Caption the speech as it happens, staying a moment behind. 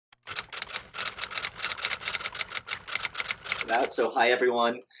that. So hi,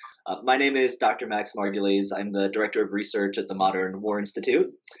 everyone. My name is Dr. Max Margulies. I'm the Director of Research at the Modern War Institute.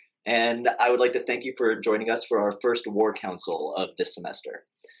 And I would like to thank you for joining us for our first War Council of this semester.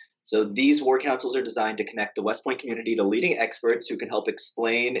 So these War Councils are designed to connect the West Point community to leading experts who can help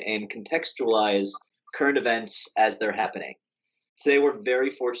explain and contextualize current events as they're happening. Today, we're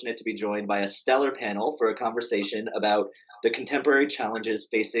very fortunate to be joined by a stellar panel for a conversation about the contemporary challenges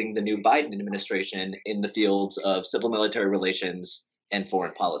facing the new Biden administration in the fields of civil-military relations and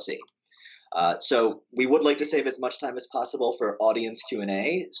foreign policy. So we would like to save as much time as possible for audience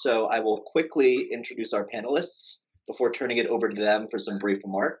Q&A, so I will quickly introduce our panelists before turning it over to them for some brief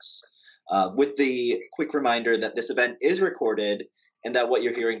remarks, with the quick reminder that this event is recorded and that what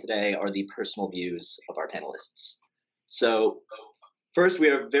you're hearing today are the personal views of our panelists. So first, we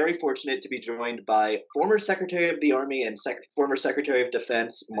are very fortunate to be joined by former Secretary of the Army and former Secretary of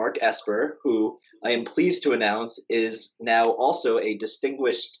Defense Mark Esper, who I am pleased to announce is now also the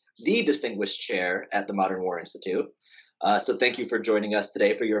distinguished chair at the Modern War Institute. So thank you for joining us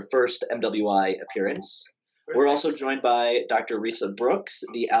today for your first MWI appearance. We're also joined by Dr. Risa Brooks,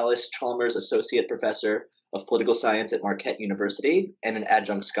 the Alice Chalmers Associate Professor of Political Science at Marquette University and an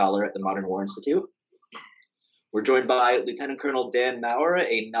adjunct scholar at the Modern War Institute. We're joined by Lieutenant Colonel Dan Maurer,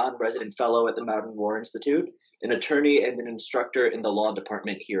 a non-resident fellow at the Modern War Institute, an attorney and an instructor in the law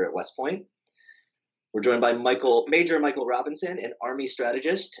department here at West Point. We're joined by Major Michael Robinson, an Army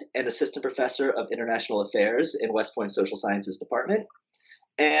strategist and assistant professor of international affairs in West Point Social Sciences Department,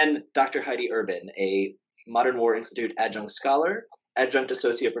 and Dr. Heidi Urben, a Modern War Institute adjunct scholar, adjunct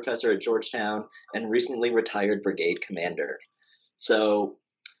associate professor at Georgetown, and recently retired brigade commander. So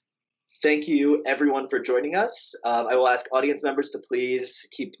thank you, everyone, for joining us. I will ask audience members to please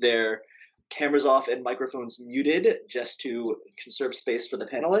keep their cameras off and microphones muted just to conserve space for the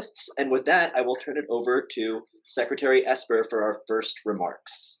panelists. And with that, I will turn it over to Secretary Esper for our first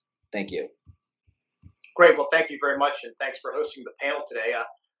remarks. Thank you. Great. Well, thank you very much, and thanks for hosting the panel today.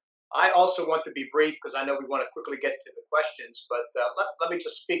 I also want to be brief because I know we want to quickly get to the questions, but let me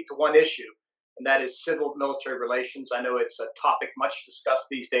just speak to one issue, and that is civil-military relations. I know it's a topic much discussed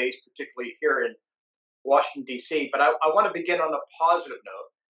these days, particularly here in Washington, D.C., but I want to begin on a positive note.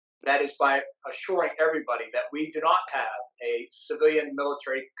 That is by assuring everybody that we do not have a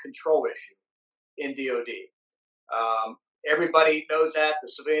civilian-military control issue in DOD. Everybody knows that. The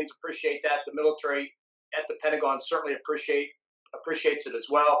civilians appreciate that. The military at the Pentagon certainly appreciates it as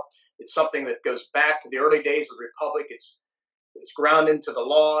well. It's something that goes back to the early days of the Republic. It's grounded into the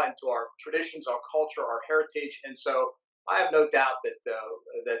law, into our traditions, our culture, our heritage, and so I have no doubt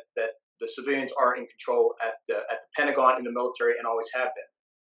that the civilians are in control at the Pentagon, in the military, and always have been.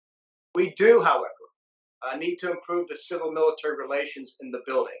 We do, however, need to improve the civil-military relations in the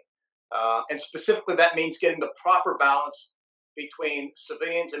building, and specifically that means getting the proper balance between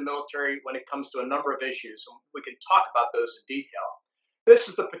civilians and military when it comes to a number of issues. And we can talk about those in detail. This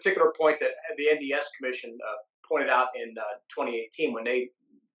is the particular point that the NDS Commission pointed out in 2018 when they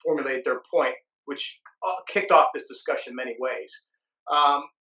formulated their point, which kicked off this discussion in many ways.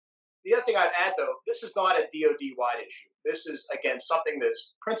 The other thing I'd add, though, this is not a DOD-wide issue. This is, again, something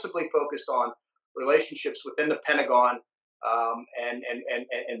that's principally focused on relationships within the Pentagon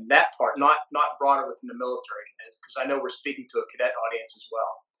and that part, not broader within the military, because I know we're speaking to a cadet audience as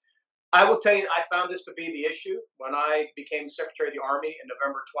well. I will tell you, I found this to be the issue when I became Secretary of the Army in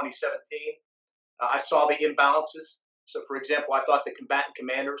November 2017. I saw the imbalances. So, for example, I thought the combatant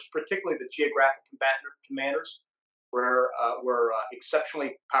commanders, particularly the geographic combatant commanders, were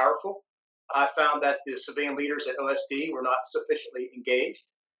exceptionally powerful. I found that the civilian leaders at OSD were not sufficiently engaged,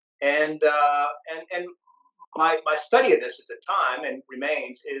 and my study of this at the time and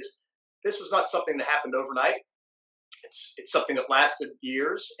remains is this was not something that happened overnight. It's something that lasted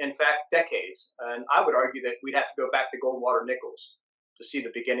years, in fact, decades. And I would argue that we'd have to go back to Goldwater Nichols to see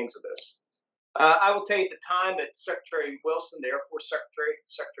the beginnings of this. I will tell you at the time that Secretary Wilson, the Air Force Secretary,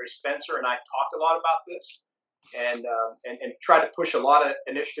 Secretary Spencer, and I talked a lot about this and tried to push a lot of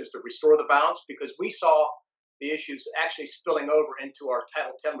initiatives to restore the balance because we saw the issues actually spilling over into our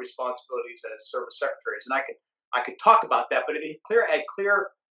Title X responsibilities as service secretaries. And I could talk about that, but it had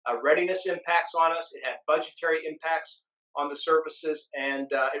clear readiness impacts on us. It had budgetary impacts on the services, and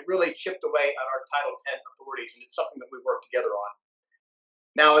it really chipped away at our Title X authorities, and it's something that we work together on.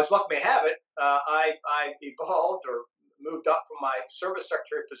 Now, as luck may have it, I evolved or moved up from my service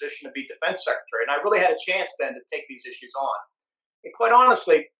secretary position to be defense secretary, and I really had a chance then to take these issues on. And quite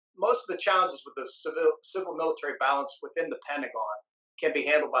honestly, most of the challenges with the civil-military balance within the Pentagon can be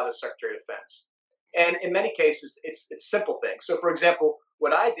handled by the Secretary of Defense. And in many cases, it's simple things. So, for example,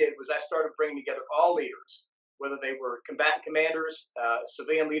 what I did was I started bringing together all leaders, whether they were combatant commanders,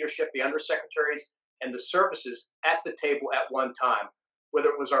 civilian leadership, the undersecretaries, and the services at the table at one time. Whether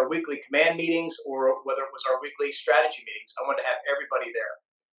it was our weekly command meetings or whether it was our weekly strategy meetings, I wanted to have everybody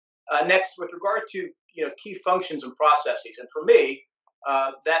there. Next, with regard to key functions and processes, and for me,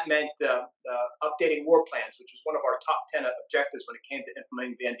 that meant updating war plans, which was one of our top 10 objectives when it came to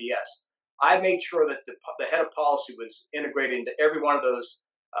implementing the NDS. I made sure that the head of policy was integrated into every one of those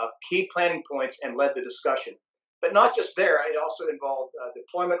key planning points and led the discussion. But not just there, it also involved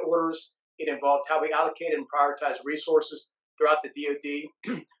deployment orders. It involved how we allocated and prioritized resources throughout the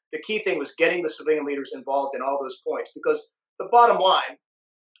DoD. The key thing was getting the civilian leaders involved in all those points, because the bottom line,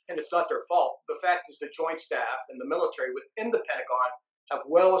 and it's not their fault, the fact is the Joint Staff and the military within the Pentagon have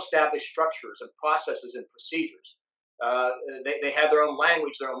well-established structures and processes and procedures. They have their own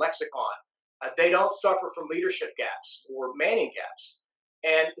language, their own lexicon. They don't suffer from leadership gaps or manning gaps.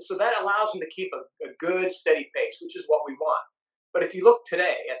 And so that allows them to keep a good, steady pace, which is what we want. But if you look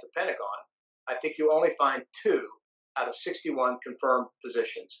today at the Pentagon, I think you'll only find 2 out of 61 confirmed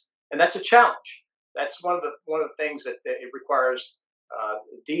positions. And that's a challenge. That's one of the things that it requires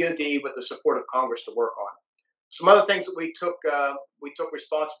DoD with the support of Congress to work on. Some other things that we took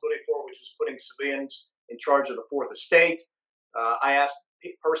responsibility for, which was putting civilians in charge of the Fourth Estate. I asked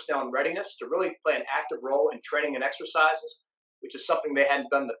personnel in readiness to really play an active role in training and exercises, which is something they hadn't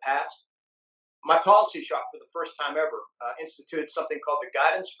done in the past. My policy shop, for the first time ever, instituted something called the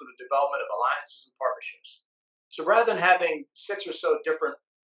Guidance for the Development of Alliances and Partnerships. So rather than having 6 or so different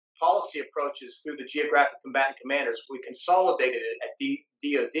policy approaches through the geographic combatant commanders, we consolidated it at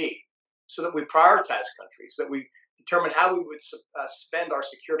DoD so that we prioritize countries, that we determine how we would spend our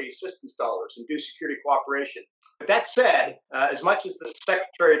security assistance dollars and do security cooperation. But that said, as much as the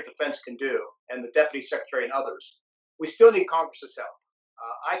Secretary of Defense can do, and the Deputy Secretary and others, we still need Congress's help.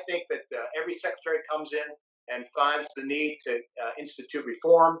 I think that every secretary comes in and finds the need to institute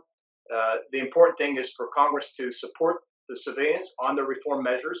reform. The important thing is for Congress to support the civilians on their reform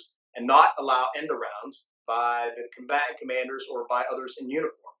measures and not allow end-arounds by the combatant commanders or by others in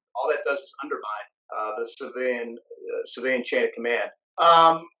uniform. All that does is undermine the civilian chain of command.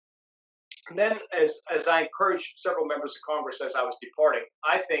 And then, as I encouraged several members of Congress as I was departing,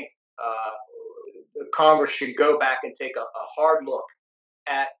 I think the Congress should go back and take a hard look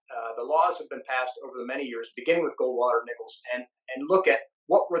at the laws that have been passed over the many years, beginning with Goldwater, Nichols, and look at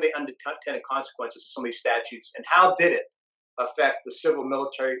what were the unintended consequences of some of these statutes and how did it affect the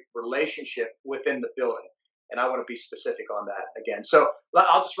civil-military relationship within the building. And I want to be specific on that again. So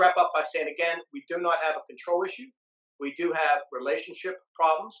I'll just wrap up by saying, again, we do not have a control issue. We do have relationship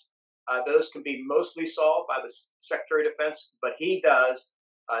problems. Those can be mostly solved by the Secretary of Defense, but he does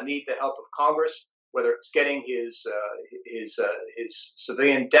need the help of Congress, whether it's getting his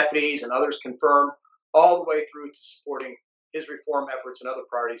civilian deputies and others confirmed, all the way through to supporting his reform efforts and other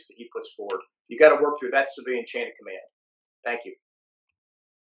priorities that he puts forward. You got to work through that civilian chain of command. Thank you.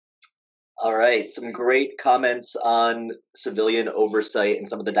 All right, some great comments on civilian oversight and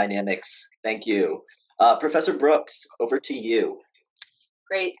some of the dynamics. Thank you. Professor Brooks, over to you.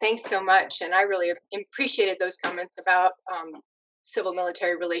 Great, thanks so much. And I really appreciated those comments about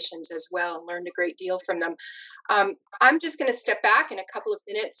civil-military relations as well, and learned a great deal from them. I'm just going to step back in a couple of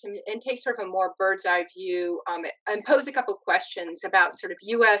minutes and take sort of a more bird's eye view and pose a couple of questions about sort of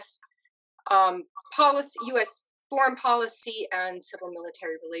U.S. Policy, U.S. foreign policy and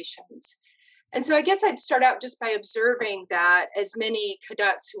civil-military relations. And so I guess I'd start out just by observing that, as many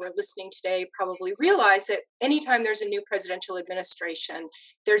cadets who are listening today probably realize, that anytime there's a new presidential administration,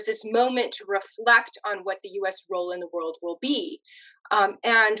 there's this moment to reflect on what the U.S. role in the world will be,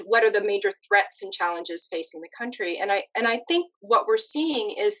 and what are the major threats and challenges facing the country. And I think what we're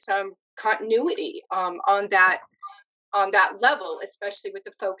seeing is some continuity on that level, especially with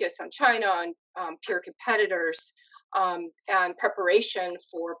the focus on China, on peer competitors, and preparation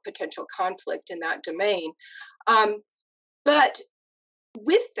for potential conflict in that domain. But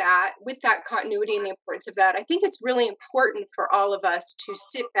with that continuity and the importance of that, I think it's really important for all of us to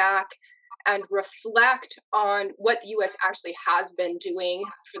sit back and reflect on what the U.S. actually has been doing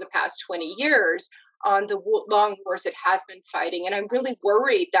for the past 20 years on the long wars it has been fighting. And I'm really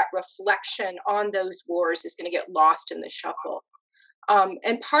worried that reflection on those wars is going to get lost in the shuffle.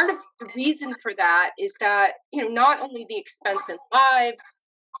 And part of the reason for that is that, not only the expense in lives,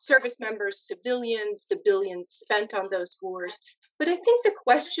 service members, civilians, the billions spent on those wars, but I think the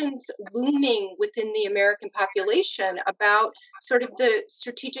questions looming within the American population about sort of the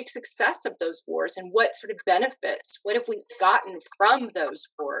strategic success of those wars and what sort of benefits, what have we gotten from those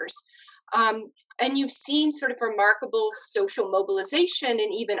wars? And you've seen sort of remarkable social mobilization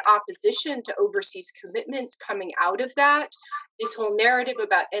and even opposition to overseas commitments coming out of that. This whole narrative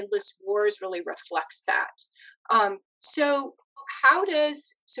about endless wars really reflects that. So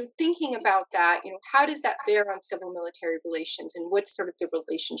thinking about that, how does that bear on civil military relations, and what's sort of the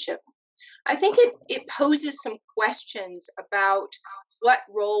relationship? I think it poses some questions about what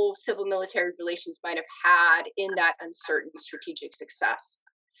role civil military relations might have had in that uncertain strategic success.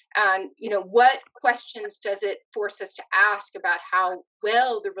 And, what questions does it force us to ask about how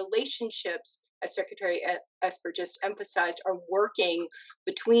well the relationships, as Secretary Esper just emphasized, are working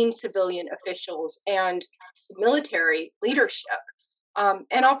between civilian officials and military leadership? And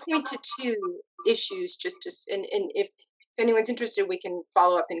I'll point to two issues, and if anyone's interested, we can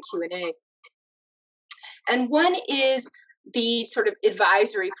follow up in Q&A. And one is the sort of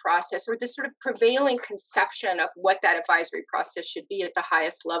advisory process, or the sort of prevailing conception of what that advisory process should be at the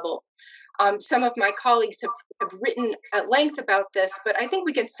highest level. Some of my colleagues have written at length about this, but I think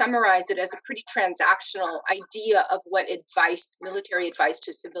we can summarize it as a pretty transactional idea of what military advice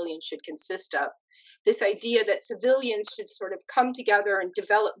to civilians should consist of. This idea that civilians should sort of come together and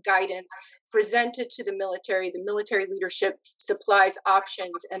develop guidance, present it to the military leadership supplies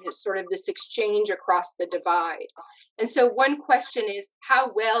options, and it's sort of this exchange across the divide. And so one question is,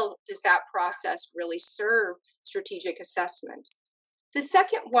 how well does that process really serve strategic assessment? The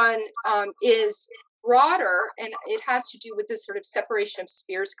second one is broader, and it has to do with this sort of separation of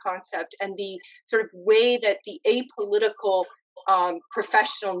spheres concept and the sort of way that the apolitical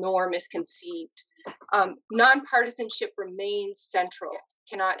professional norm is conceived. Nonpartisanship remains central.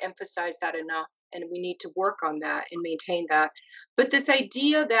 Cannot emphasize that enough, and we need to work on that and maintain that. But this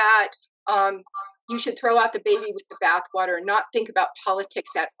idea that you should throw out the baby with the bathwater and not think about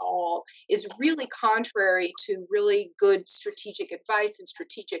politics at all is really contrary to really good strategic advice and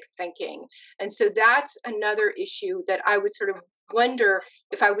strategic thinking. And so that's another issue that I would sort of wonder,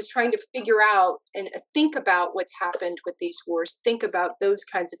 if I was trying to figure out and think about what's happened with these wars, think about those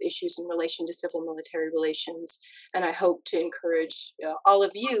kinds of issues in relation to civil military relations. And I hope to encourage all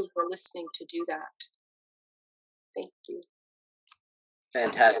of you who are listening to do that. Thank you.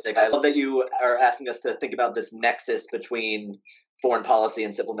 Fantastic. I love that you are asking us to think about this nexus between foreign policy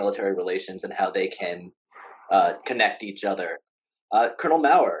and civil military relations and how they can connect each other. Colonel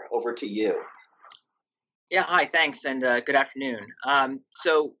Maurer, over to you. Yeah, hi, thanks, and good afternoon.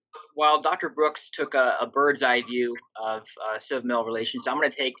 So while Dr. Brooks took a bird's eye view of civil-mil relations, I'm going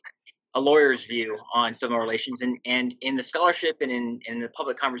to take a lawyer's view on civil relations, and in the scholarship and in the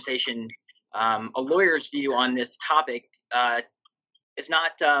public conversation, a lawyer's view on this topic is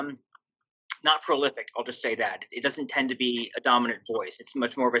not prolific. I'll just say that. It doesn't tend to be a dominant voice. It's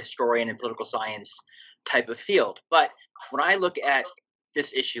much more of a historian and political science type of field. But when I look at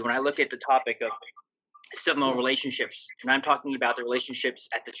this issue, when I look at the topic of civil relationships, and I'm talking about the relationships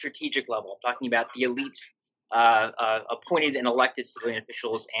at the strategic level, I'm talking about the elites, appointed and elected civilian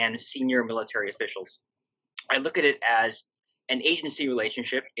officials and senior military officials, I look at it as an agency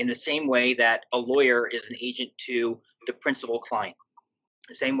relationship in the same way that a lawyer is an agent to the principal client.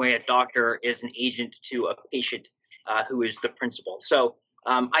 The same way a doctor is an agent to a patient who is the principal. So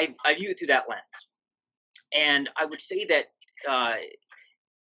I view it through that lens. And I would say that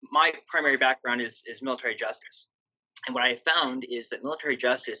my primary background is military justice. And what I found is that military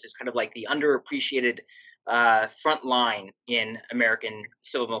justice is kind of like the underappreciated front line in American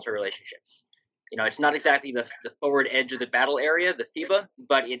civil military relationships. It's not exactly the forward edge of the battle area, the FIBA,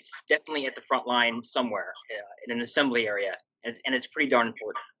 but it's definitely at the front line somewhere in an assembly area. And it's pretty darn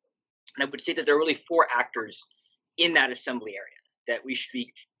important. And I would say that there are really four actors in that assembly area that we should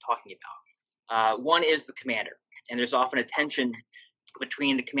be talking about. One is the commander, and there's often a tension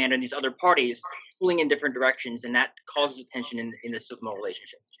between the commander and these other parties pulling in different directions, and that causes tension in the civil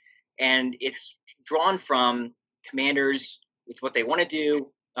relationship. And it's drawn from commanders with what they want to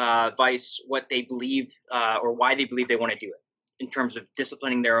do, vice what they believe or why they believe they want to do it in terms of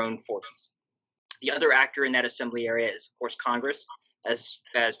disciplining their own forces. The other actor in that assembly area is, of course, Congress. As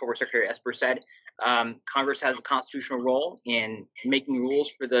former Secretary Esper said, Congress has a constitutional role in making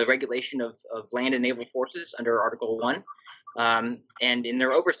rules for the regulation of land and naval forces under Article 1 and in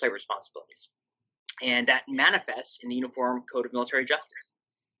their oversight responsibilities. And that manifests in the Uniform Code of Military Justice.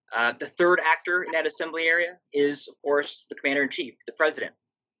 The third actor in that assembly area is, of course, the Commander-in-Chief, the President,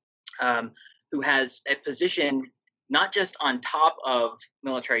 who has a position not just on top of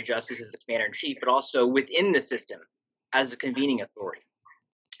military justice as the Commander-in-Chief, but also within the system as a convening authority.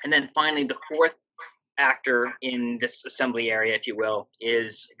 And then finally, the fourth actor in this assembly area, if you will,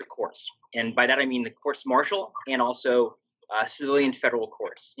 is the courts. And by that, I mean the courts martial and also civilian federal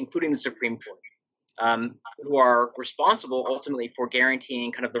courts, including the Supreme Court. who are responsible ultimately for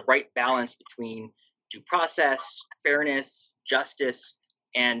guaranteeing kind of the right balance between due process, fairness, justice,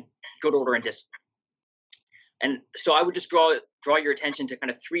 and good order and discipline. And so I would just draw your attention to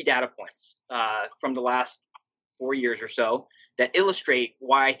kind of 3 data points from the last 4 years or so that illustrate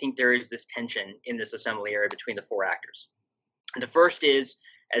why I think there is this tension in this assembly area between the 4 actors. And the first is,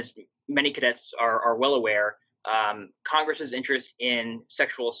 as many cadets are well aware, Congress's interest in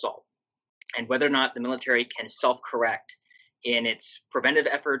sexual assault and whether or not the military can self-correct in its preventive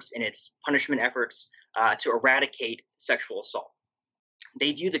efforts, in its punishment efforts to eradicate sexual assault.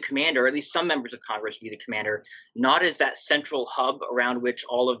 They view the commander, or at least some members of Congress view the commander, not as that central hub around which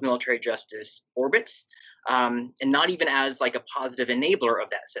all of military justice orbits, and not even as like a positive enabler of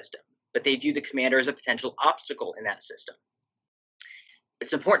that system, but they view the commander as a potential obstacle in that system.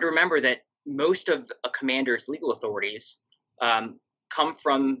 It's important to remember that most of a commander's legal authorities come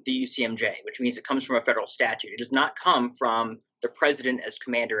from the UCMJ, which means it comes from a federal statute. It does not come from the president as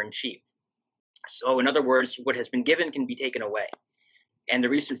commander-in-chief. So in other words, what has been given can be taken away. And the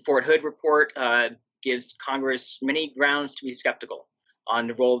recent Fort Hood report gives Congress many grounds to be skeptical on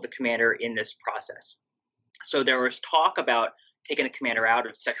the role of the commander in this process. So there was talk about taking a commander out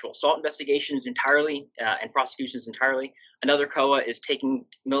of sexual assault investigations entirely and prosecutions entirely. Another COA is taking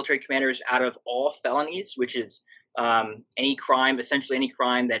military commanders out of all felonies, which is any crime, essentially any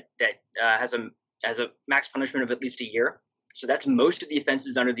crime that has a max punishment of at least a year. So that's most of the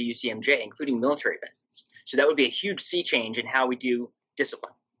offenses under the UCMJ, including military offenses. So that would be a huge sea change in how we do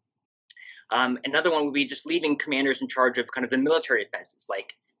discipline. Another one would be just leaving commanders in charge of kind of the military offenses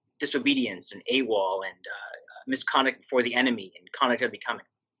like disobedience and AWOL and misconduct before the enemy and conduct unbecoming.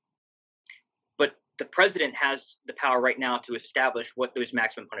 But the president has the power right now to establish what those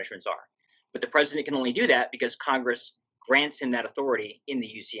maximum punishments are. But the president can only do that because Congress grants him that authority in the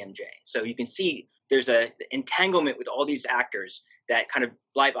UCMJ. So you can see there's an entanglement with all these actors that kind of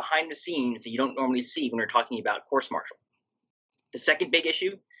lie behind the scenes that you don't normally see when we're talking about courts-martial. The second big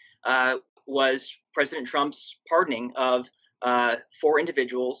issue was President Trump's pardoning of 4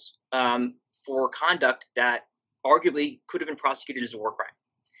 individuals for conduct that arguably could have been prosecuted as a war crime.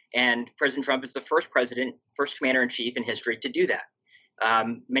 And President Trump is the first commander-in-chief in history to do that.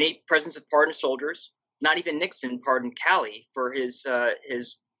 Many presidents have pardoned soldiers. Not even Nixon pardoned Calley for his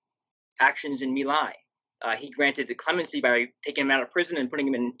actions in My Lai. He granted the clemency by taking him out of prison and putting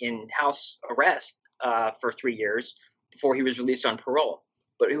him in house arrest for 3 years before he was released on parole,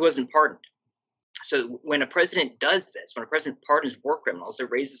 but he wasn't pardoned. So when a president does this, when a president pardons war criminals, it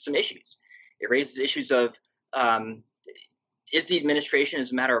raises some issues. It raises issues of is the administration,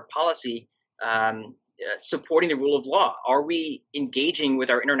 as a matter of policy, supporting the rule of law? Are we engaging with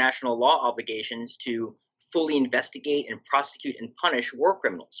our international law obligations to fully investigate and prosecute and punish war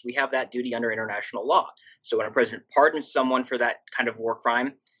criminals? We have that duty under international law. So when a president pardons someone for that kind of war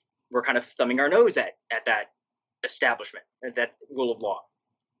crime, we're kind of thumbing our nose at that establishment, at that rule of law.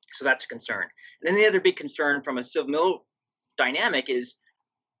 So that's a concern. And then the other big concern from a civil dynamic is,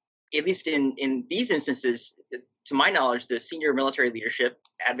 at least in these instances, to my knowledge, the senior military leadership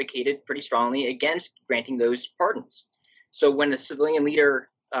advocated pretty strongly against granting those pardons. So when a civilian leader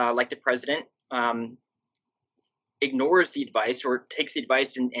like the president ignores the advice or takes the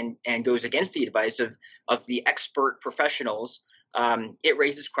advice and goes against the advice of the expert professionals, it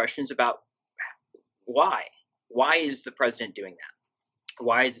raises questions about why. Why is the president doing that?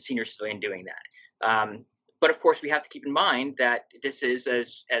 Why is the senior civilian doing that? But of course, we have to keep in mind that this is,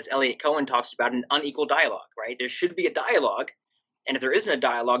 as Elliot Cohen talks about, an unequal dialogue, right? There should be a dialogue. And if there isn't a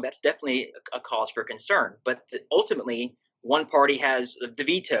dialogue, that's definitely a cause for concern. But ultimately, one party has the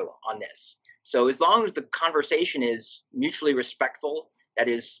veto on this. So as long as the conversation is mutually respectful, that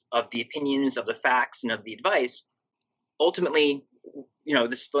is, of the opinions, of the facts, and of the advice, ultimately,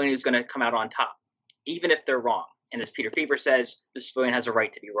 the civilian is going to come out on top, even if they're wrong. And as Peter Fever says, the civilian has a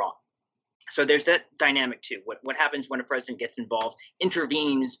right to be wrong. So there's that dynamic too. What happens when a president gets involved,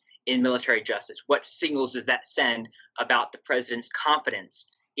 intervenes in military justice? What signals does that send about the president's confidence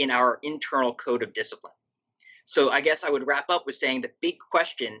in our internal code of discipline? So I guess I would wrap up with saying the big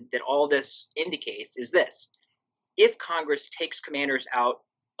question that all this indicates is this: if Congress takes commanders out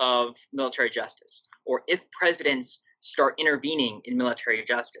of military justice, or if presidents start intervening in military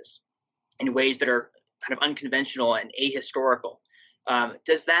justice in ways that are kind of unconventional and ahistorical,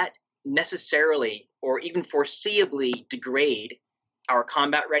 does that necessarily or even foreseeably degrade our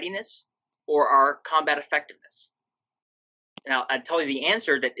combat readiness or our combat effectiveness? Now, I'd tell you the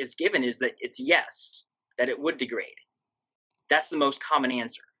answer that is given is that it's yes, that it would degrade. That's the most common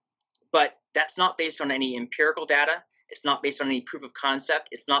answer. But that's not based on any empirical data. It's not based on any proof of concept.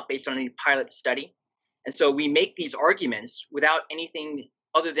 It's not based on any pilot study. And so we make these arguments without anything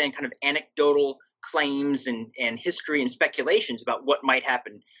other than kind of anecdotal claims and history and speculations about what might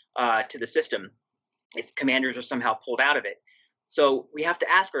happen to the system if commanders are somehow pulled out of it. So we have to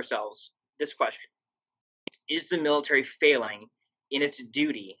ask ourselves this question: is the military failing in its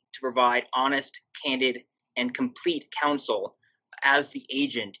duty to provide honest, candid, and complete counsel as the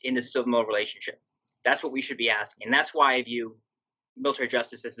agent in the civil-military relationship? That's what we should be asking. And that's why I view military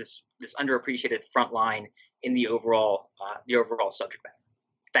justice as this underappreciated front line in the overall subject matter.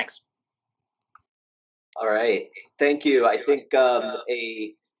 Thanks. All right. Thank you. I think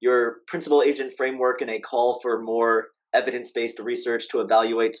your principal agent framework and a call for more evidence-based research to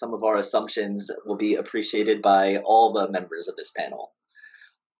evaluate some of our assumptions will be appreciated by all the members of this panel.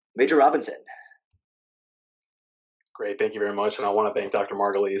 Major Robinson. Great, thank you very much. And I want to thank Dr.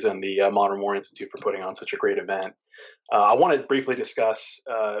 Margulies and the Modern War Institute for putting on such a great event. I want to briefly discuss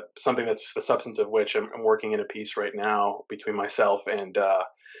something that's the substance of which I'm working in a piece right now between myself and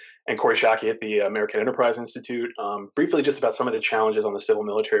Corey Shockey at the American Enterprise Institute, briefly just about some of the challenges on the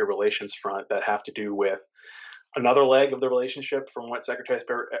civil-military relations front that have to do with another leg of the relationship from what Secretary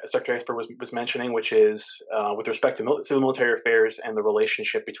Esper was mentioning, which is with respect to civil-military affairs and the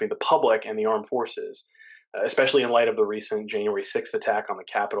relationship between the public and the armed forces, especially in light of the recent January 6th attack on the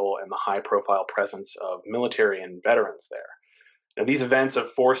Capitol and the high-profile presence of military and veterans there. Now, these events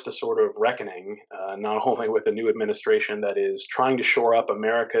have forced a sort of reckoning, not only with a new administration that is trying to shore up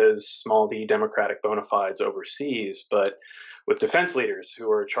America's small d democratic bona fides overseas, but with defense leaders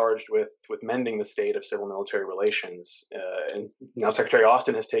who are charged with mending the state of civil-military relations. And now Secretary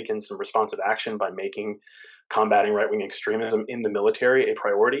Austin has taken some responsive action by making combating right-wing extremism in the military a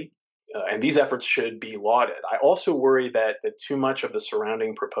priority. And these efforts should be lauded. I also worry that too much of the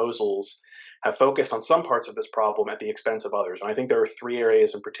surrounding proposals have focused on some parts of this problem at the expense of others. And I think there are three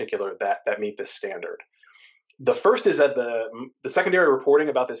areas in particular that meet this standard. The first is that the secondary reporting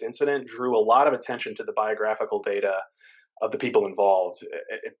about this incident drew a lot of attention to the biographical data of the people involved,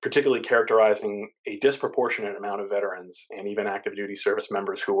 particularly characterizing a disproportionate amount of veterans and even active duty service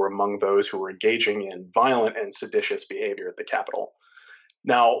members who were among those who were engaging in violent and seditious behavior at the Capitol.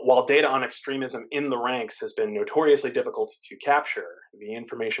 Now, while data on extremism in the ranks has been notoriously difficult to capture, the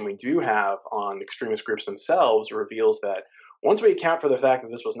information we do have on extremist groups themselves reveals that once we account for the fact that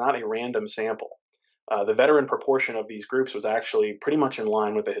this was not a random sample, the veteran proportion of these groups was actually pretty much in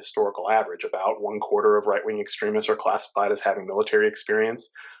line with the historical average. About 1/4 of right-wing extremists are classified as having military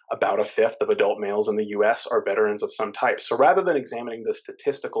experience. About 1/5 of adult males in the US are veterans of some type. So rather than examining the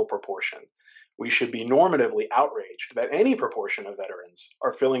statistical proportion, we should be normatively outraged that any proportion of veterans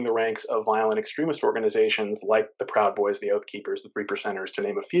are filling the ranks of violent extremist organizations like the Proud Boys, the Oath Keepers, the Three Percenters, to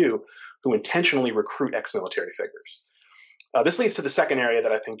name a few, who intentionally recruit ex-military figures. This leads to the second area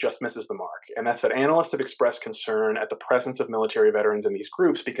that I think just misses the mark, and that's that analysts have expressed concern at the presence of military veterans in these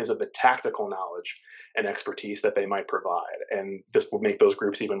groups because of the tactical knowledge and expertise that they might provide, and this will make those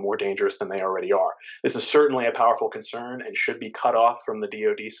groups even more dangerous than they already are. This is certainly a powerful concern and should be cut off from the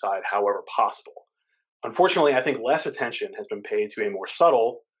DoD side however possible. Unfortunately, I think less attention has been paid to a more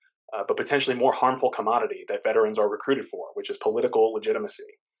subtle, but potentially more harmful commodity that veterans are recruited for, which is political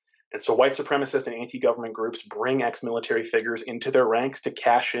legitimacy. And so white supremacist and anti-government groups bring ex-military figures into their ranks to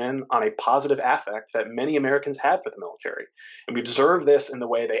cash in on a positive affect that many Americans have for the military. And we observe this in the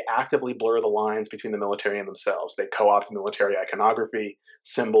way they actively blur the lines between the military and themselves. They co-opt military iconography,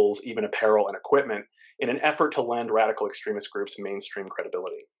 symbols, even apparel and equipment in an effort to lend radical extremist groups mainstream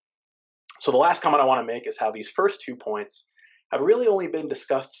credibility. So the last comment I want to make is how these first 2 points have really only been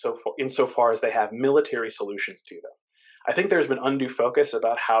discussed insofar as they have military solutions to them. I think there's been undue focus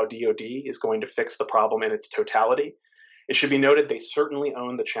about how DoD is going to fix the problem in its totality. It should be noted they certainly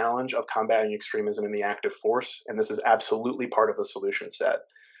own the challenge of combating extremism in the active force, and this is absolutely part of the solution set.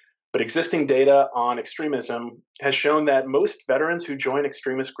 But existing data on extremism has shown that most veterans who join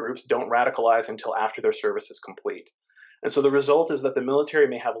extremist groups don't radicalize until after their service is complete. And so the result is that the military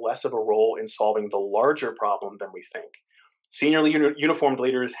may have less of a role in solving the larger problem than we think. Senior uniformed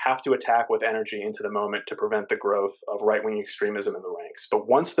leaders have to attack with energy into the moment to prevent the growth of right-wing extremism in the ranks. But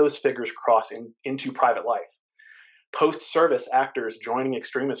once those figures cross into private life, post-service actors joining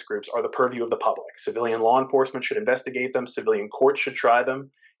extremist groups are the purview of the public. Civilian law enforcement should investigate them, civilian courts should try them,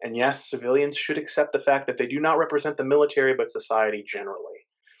 and yes, civilians should accept the fact that they do not represent the military but society generally.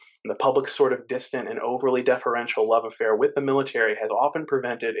 And the public's sort of distant and overly deferential love affair with the military has often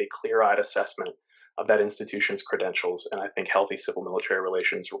prevented a clear-eyed assessment of that institution's credentials, and I think healthy civil-military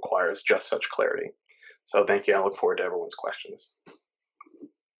relations requires just such clarity. So thank you. I look forward to everyone's questions.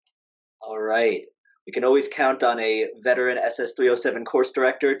 All right. We can always count on a veteran SS-307 course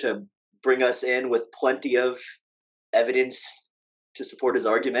director to bring us in with plenty of evidence to support his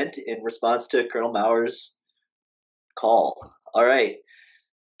argument in response to Colonel Maurer's call. All right.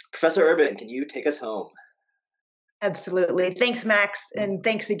 Professor Urben, can you take us home? Absolutely. Thanks, Max. And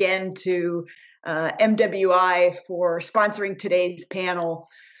thanks again to MWI for sponsoring today's panel.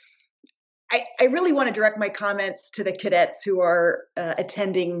 I really want to direct my comments to the cadets who are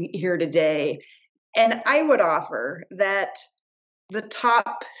attending here today. And I would offer that the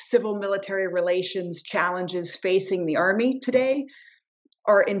top civil-military relations challenges facing the Army today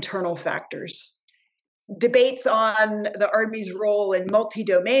are internal factors. Debates on the Army's role in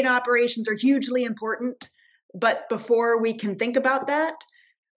multi-domain operations are hugely important, but before we can think about that,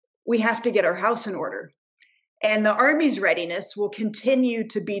 we have to get our house in order. And the Army's readiness will continue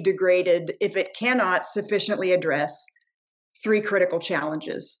to be degraded if it cannot sufficiently address three critical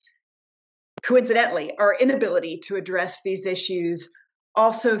challenges. Coincidentally, our inability to address these issues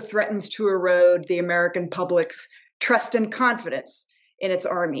also threatens to erode the American public's trust and confidence in its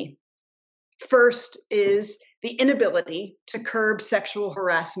Army. First is the inability to curb sexual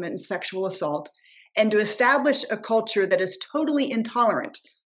harassment and sexual assault, and to establish a culture that is totally intolerant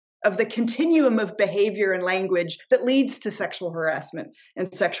of the continuum of behavior and language that leads to sexual harassment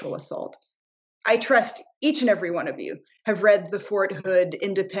and sexual assault. I trust each and every one of you have read the Fort Hood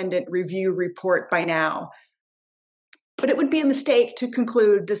Independent Review report by now. But it would be a mistake to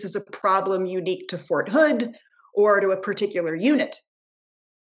conclude this is a problem unique to Fort Hood or to a particular unit.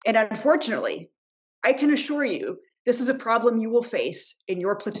 And unfortunately, I can assure you this is a problem you will face in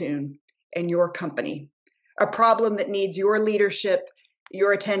your platoon and your company, a problem that needs your leadership,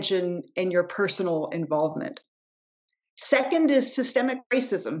 your attention, and your personal involvement. Second is systemic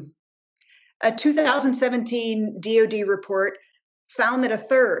racism. A 2017 DoD report found that a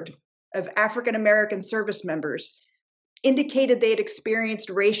third of African American service members indicated they had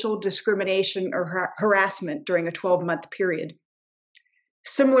experienced racial discrimination or harassment during a 12-month period.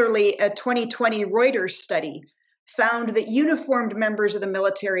 Similarly, a 2020 Reuters study found that uniformed members of the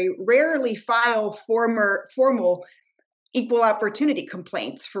military rarely file formal equal opportunity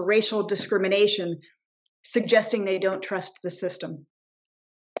complaints for racial discrimination, suggesting they don't trust the system.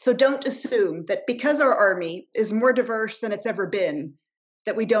 So don't assume that because our Army is more diverse than it's ever been,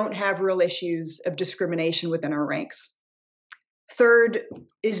 that we don't have real issues of discrimination within our ranks. Third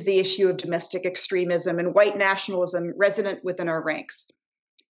is the issue of domestic extremism and white nationalism resident within our ranks.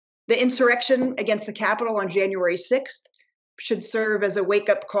 The insurrection against the Capitol on January 6th should serve as a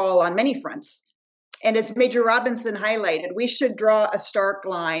wake-up call on many fronts. And as Major Robinson highlighted, we should draw a stark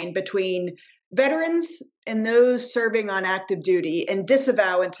line between veterans and those serving on active duty and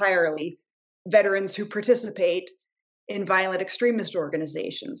disavow entirely veterans who participate in violent extremist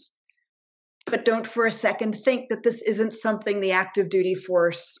organizations. But don't for a second think that this isn't something the active duty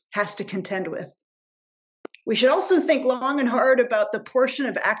force has to contend with. We should also think long and hard about the portion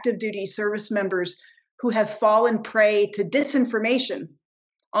of active duty service members who have fallen prey to disinformation,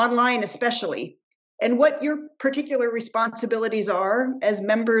 online especially, and what your particular responsibilities are as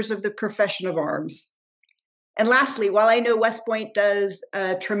members of the profession of arms. And lastly, while I know West Point does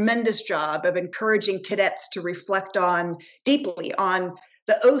a tremendous job of encouraging cadets to reflect deeply on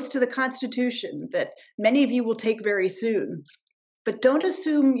the oath to the Constitution that many of you will take very soon, but don't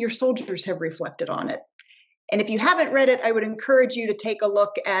assume your soldiers have reflected on it. And if you haven't read it, I would encourage you to take a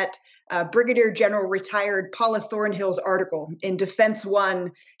look at Brigadier General retired Paula Thornhill's article in Defense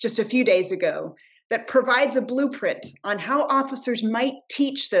One just a few days ago that provides a blueprint on how officers might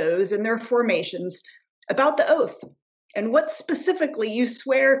teach those in their formations about the oath and what specifically you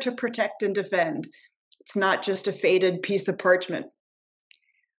swear to protect and defend. It's not just a faded piece of parchment.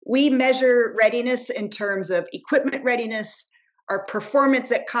 We measure readiness in terms of equipment readiness, our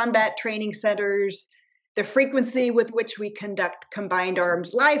performance at combat training centers, the frequency with which we conduct combined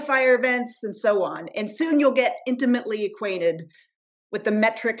arms live fire events, and so on. And soon you'll get intimately acquainted with the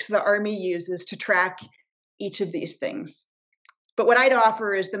metrics the Army uses to track each of these things. But what I'd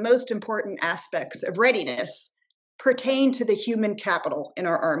offer is the most important aspects of readiness pertain to the human capital in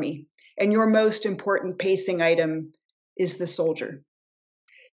our Army, and your most important pacing item is the soldier.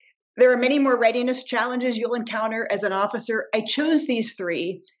 There are many more readiness challenges you'll encounter as an officer. I chose these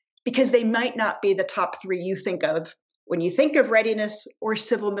three because they might not be the top three you think of when you think of readiness or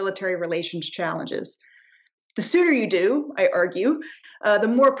civil-military relations challenges. The sooner you do, I argue, the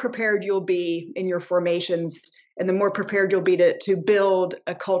more prepared you'll be in your formations and the more prepared you'll be to build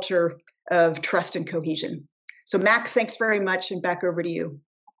a culture of trust and cohesion. So Max, thanks very much, and back over to you.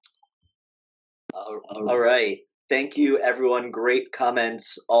 All right. Thank you, everyone. Great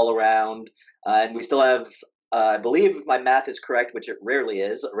comments all around. And we still have I believe if my math is correct, which it rarely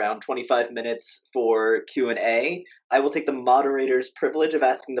is, around 25 minutes for Q&A. I will take the moderator's privilege of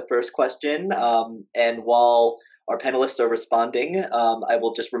asking the first question, and while our panelists are responding, I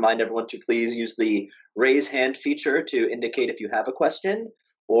will just remind everyone to please use the raise hand feature to indicate if you have a question,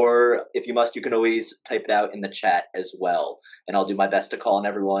 or if you must, you can always type it out in the chat as well, and I'll do my best to call on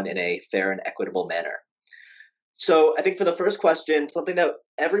everyone in a fair and equitable manner. So I think for the first question, something that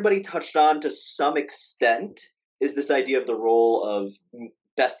everybody touched on to some extent is this idea of the role of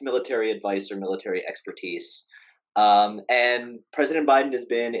best military advice or military expertise. And President Biden has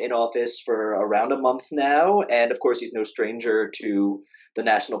been in office for around a month now, and of course he's no stranger to the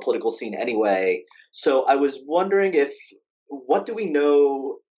national political scene anyway. So I was wondering what do we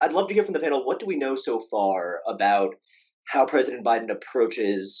know? I'd love to hear from the panel, what do we know so far about how President Biden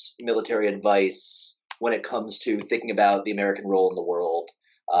approaches military advice when it comes to thinking about the American role in the world?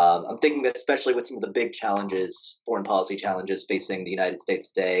 I'm thinking especially with some of the big challenges, foreign policy challenges facing the United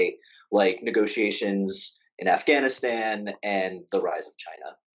States today, like negotiations in Afghanistan and the rise of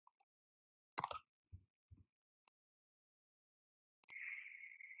China.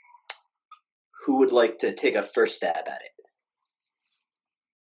 Who would like to take a first stab at it?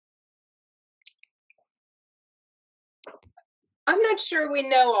 I'm not sure we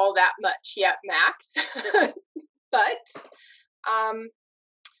know all that much yet, Max, but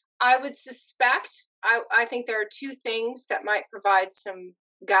I would suspect, I think there are two things that might provide some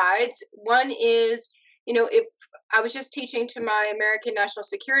guides. One is, if I was just teaching to my American national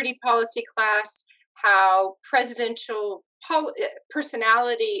security policy class how presidential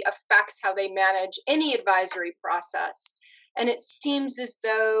personality affects how they manage any advisory process. And it seems as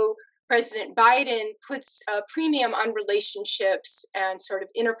though President Biden puts a premium on relationships and sort of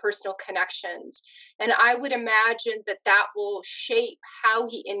interpersonal connections. And I would imagine that will shape how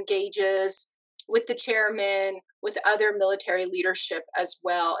he engages with the chairman, with other military leadership as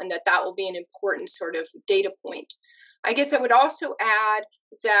well, and that will be an important sort of data point. I guess I would also add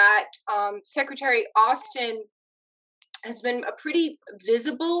that Secretary Austin has been a pretty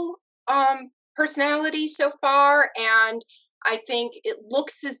visible personality so far, and I think it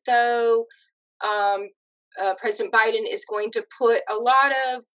looks as though President Biden is going to put a lot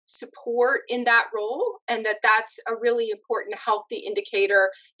of support in that role, and that's a really important, healthy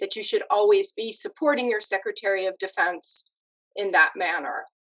indicator that you should always be supporting your Secretary of Defense in that manner.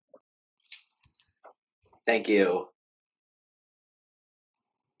 Thank you.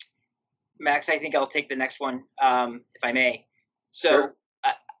 Max, I think I'll take the next one, if I may. So sure.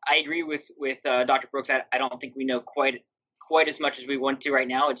 I agree with Dr. Brooks. I don't think we know quite as much as we want to right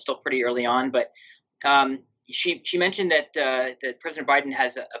now. It's still pretty early on, but she mentioned that President Biden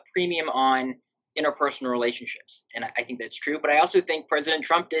has a premium on interpersonal relationships, and I think that's true. But I also think President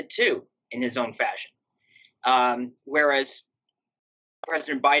Trump did too, in his own fashion. Whereas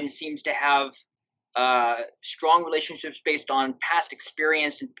President Biden seems to have strong relationships based on past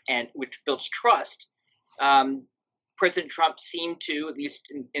experience and which builds trust. President Trump seemed to, at least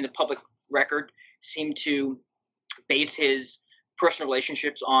in the public record, seem to base his personal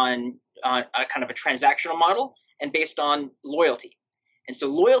relationships on a kind of a transactional model and based on loyalty. And so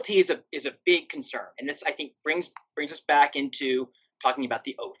loyalty is a big concern. And this, I think, brings us back into talking about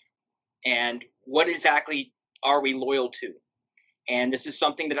the oath and what exactly are we loyal to. And this is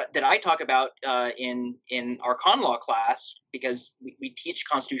something that I talk about in our con law class, because we teach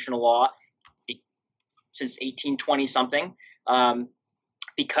constitutional law since 1820 something,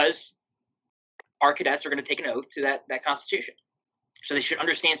 because our cadets are going to take an oath to that Constitution. So they should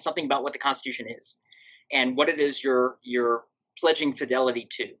understand something about what the Constitution is and what it is you're pledging fidelity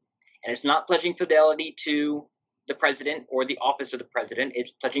to. And it's not pledging fidelity to the president or the office of the president. It's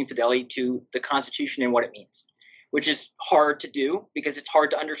pledging fidelity to the Constitution and what it means, which is hard to do because it's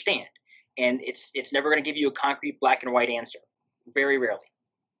hard to understand. And it's never going to give you a concrete black and white answer, very rarely.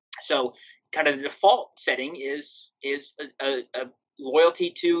 So kind of the default setting is a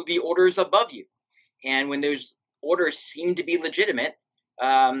loyalty to the orders above you. And when those orders seem to be legitimate,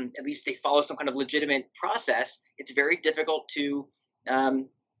 at least they follow some kind of legitimate process, it's very difficult to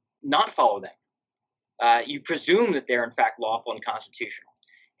not follow them. You presume that they're in fact lawful and constitutional.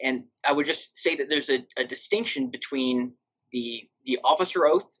 And I would just say that there's a distinction between the officer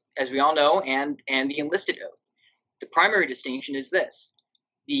oath, as we all know, and the enlisted oath. The primary distinction is this.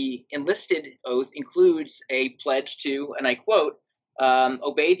 The enlisted oath includes a pledge to, and I quote,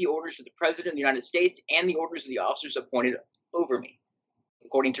 obey the orders of the President of the United States and the orders of the officers appointed over me,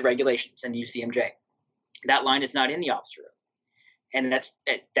 according to regulations and UCMJ. That line is not in the officer oath. And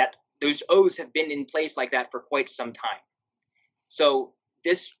those oaths have been in place like that for quite some time. So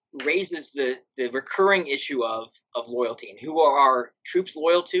this raises the recurring issue of loyalty, and who are our troops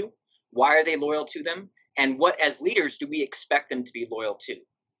loyal to? Why are they loyal to them? And what, as leaders, do we expect them to be loyal to?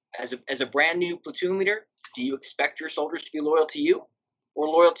 As a brand new platoon leader, do you expect your soldiers to be loyal to you, or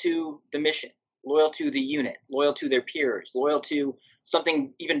loyal to the mission, loyal to the unit, loyal to their peers, loyal to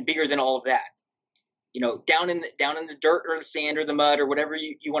something even bigger than all of that? Down in the dirt or the sand or the mud or whatever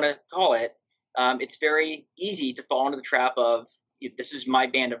you want to call it, it's very easy to fall into the trap of, this is my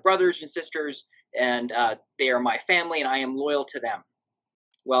band of brothers and sisters, and they are my family, and I am loyal to them.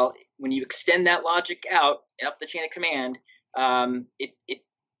 Well, when you extend that logic out up the chain of command,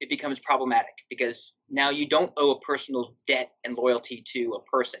 it becomes problematic, because now you don't owe a personal debt and loyalty to a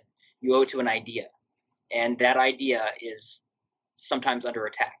person. You owe it to an idea, and that idea is sometimes under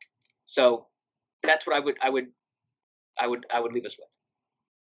attack. So that's what I would leave us with.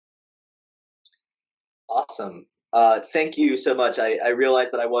 Awesome. Thank you so much. I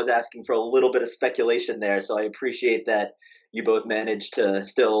realized that I was asking for a little bit of speculation there, so I appreciate that you both managed to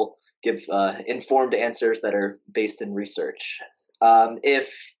still give informed answers that are based in research.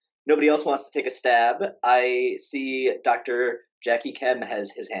 If nobody else wants to take a stab, I see Dr. Jackie Kem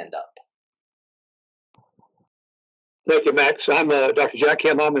has his hand up. Thank you, Max. I'm Dr. Jack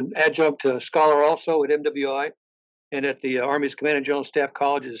Kem. I'm an adjunct scholar also at MWI and at the Army's Command and General Staff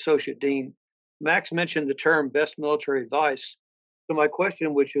College as Associate Dean. Max mentioned the term best military advice. So my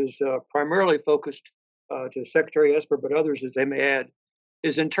question, which is primarily focused to Secretary Esper, but others as they may add,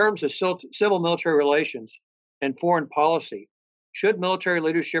 is in terms of civil-military relations and foreign policy, should military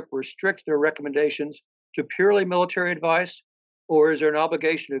leadership restrict their recommendations to purely military advice, or is there an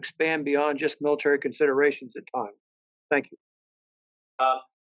obligation to expand beyond just military considerations at times? Thank you.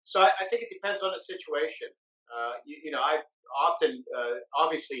 So I think it depends on the situation. I've often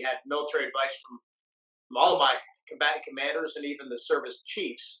obviously had military advice from all of my combatant commanders and even the service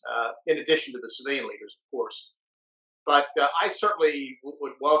chiefs, in addition to the civilian leaders, of course. But I certainly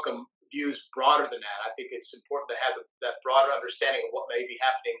would welcome views broader than that. I think it's important to have that broader understanding of what may be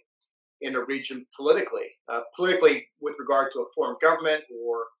happening in a region politically with regard to a foreign government,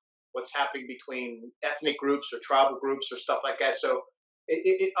 or what's happening between ethnic groups or tribal groups or stuff like that. So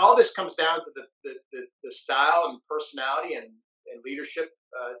all this comes down to the style and personality and leadership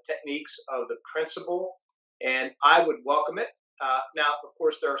techniques of the principal, and I would welcome it. Now, of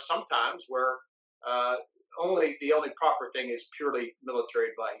course, there are some times where the only proper thing is purely military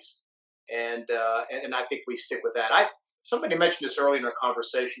advice, and I think we stick with that. Somebody mentioned this earlier in our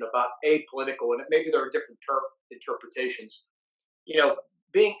conversation about apolitical, and maybe there are different interpretations.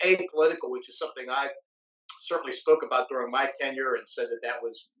 Being apolitical, which is something I certainly spoke about during my tenure and said that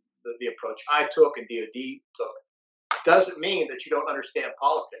was the approach I took and DoD took, doesn't mean that you don't understand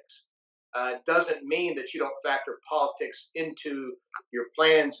politics. Doesn't mean that you don't factor politics into your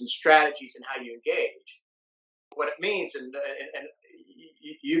plans and strategies and how you engage. What it means, and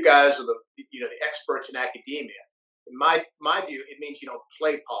you guys are the experts in academia. In my view, it means you don't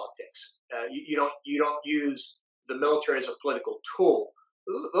play politics. You don't use the military as a political tool.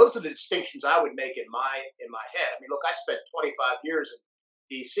 Those are the distinctions I would make in my head. I mean, look, I spent 25 years in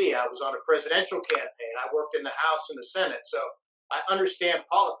D.C. I was on a presidential campaign. I worked in the House and the Senate, so I understand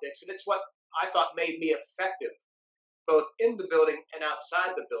politics, and it's what I thought made me effective, both in the building and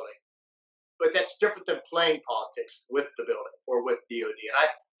outside the building. But that's different than playing politics with the building or with DoD, and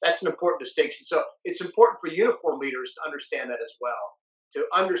that's an important distinction. So it's important for uniform leaders to understand that as well, to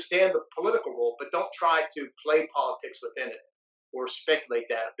understand the political role, but don't try to play politics within it or speculate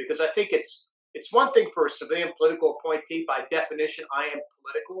that, because I think it's one thing for a civilian political appointee. By definition, I am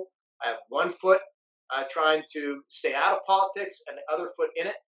political. I have one foot trying to stay out of politics and the other foot in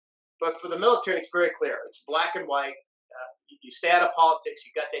it. But for the military, it's very clear. It's black and white. You stay out of politics.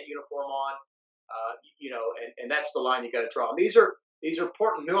 You got that uniform on, and that's the line you got to draw. And these are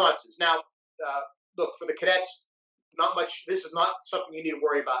important nuances. Now, look, for the cadets, not much. This is not something you need to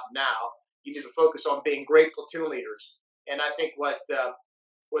worry about now. You need to focus on being great platoon leaders. And I think what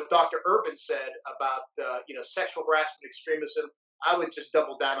Dr. Urben said about sexual harassment, extremism, I would just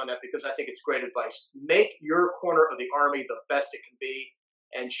double down on that, because I think it's great advice. Make your corner of the Army the best it can be,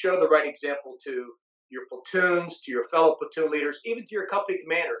 and show the right example to your platoons, to your fellow platoon leaders, even to your company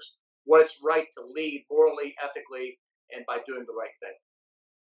commanders, what it's right to lead morally, ethically, and by doing the right thing.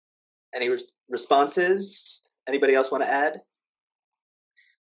 Any responses? Anybody else want to add?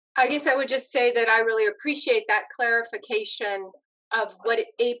 I guess I would just say that I really appreciate that clarification of what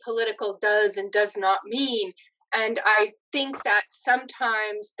apolitical does and does not mean. And I think that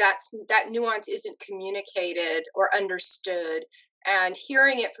sometimes that nuance isn't communicated or understood. And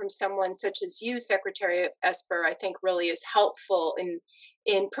hearing it from someone such as you, Secretary Esper, I think really is helpful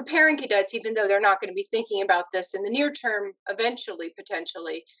in preparing cadets, even though they're not going to be thinking about this in the near term, eventually,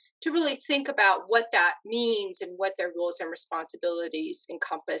 potentially, to really think about what that means and what their roles and responsibilities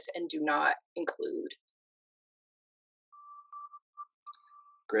encompass and do not include.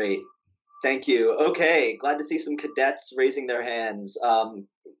 Great. Thank you. Okay, glad to see some cadets raising their hands.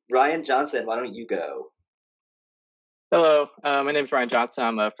 Ryan Johnson, why don't you go? Hello, my name is Ryan Johnson.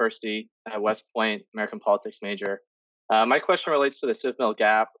 I'm a firstie at West Point, American politics major. My question relates to the civ-mil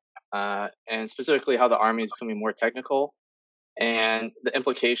gap, and specifically how the Army is becoming more technical and the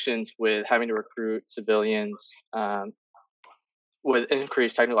implications with having to recruit civilians with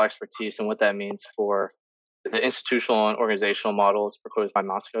increased technical expertise and what that means for the institutional and organizational models proposed by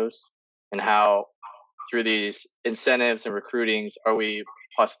Moscow's, and how through these incentives and recruitings are we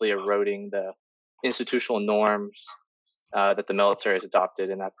possibly eroding the institutional norms that the military has adopted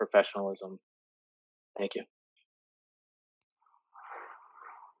in that professionalism. Thank you.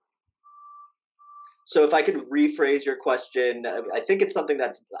 So if I could rephrase your question, I think it's something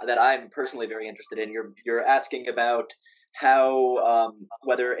that I'm personally very interested in. You're asking about how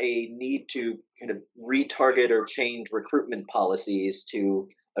whether a need to kind of retarget or change recruitment policies to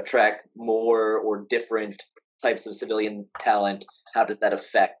attract more or different types of civilian talent, how does that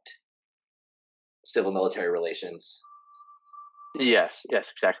affect civil military relations? Yes,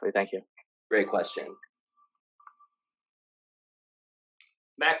 exactly. Thank you. Great question.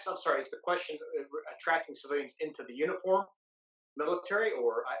 Max, I'm sorry, is the question attracting civilians into the uniform military,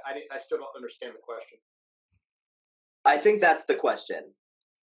 or I still don't understand the question. I think that's the question.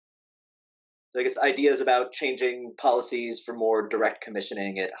 I guess ideas about changing policies for more direct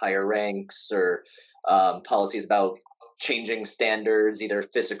commissioning at higher ranks, or policies about changing standards, either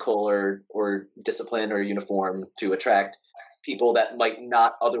physical or discipline or uniform, to attract people that might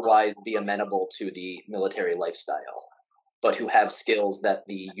not otherwise be amenable to the military lifestyle, but who have skills that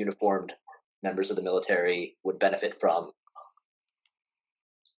the uniformed members of the military would benefit from.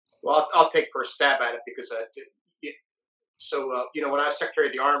 Well, I'll take first stab at it because when I was Secretary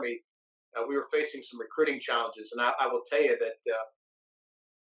of the Army, we were facing some recruiting challenges, and I will tell you that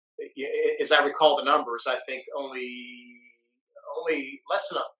as I recall the numbers, I think only less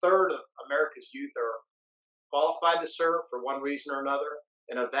than a third of America's youth are qualified to serve for one reason or another,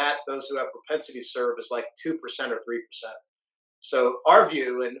 and of that, those who have propensity to serve is like 2% or 3%. So our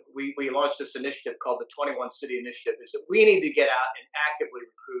view, and we launched this initiative called the 21 City Initiative, is that we need to get out and actively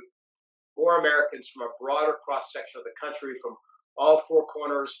recruit more Americans from a broader cross section of the country, from all four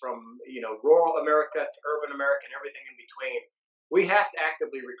corners, from rural America to urban America and everything in between. We have to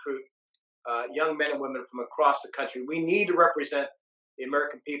actively recruit young men and women from across the country. We need to represent the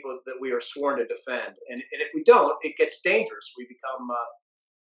American people that we are sworn to defend. And if we don't, it gets dangerous. We become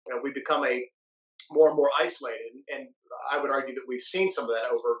a more and more isolated. And I would argue that we've seen some of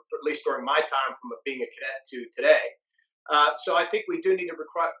that over, at least during my time from being a cadet to today. So I think we do need to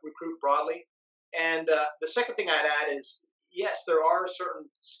recruit broadly. And the second thing I'd add is, yes, there are certain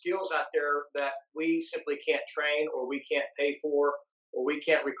skills out there that we simply can't train, or we can't pay for, or we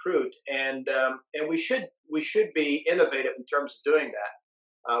can't recruit. And we should be innovative in terms of doing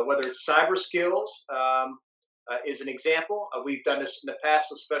that. Whether it's cyber skills is an example. We've done this in the past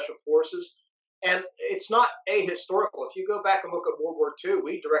with special forces. And it's not ahistorical. If you go back and look at World War II,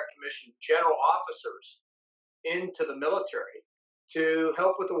 we direct commissioned general officers into the military to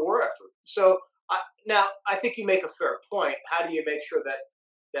help with the war effort. So now I think you make a fair point. How do you make sure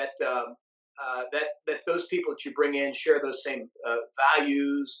that those people that you bring in share those same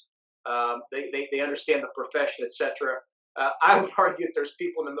values? They understand the profession, etc. I would argue that there's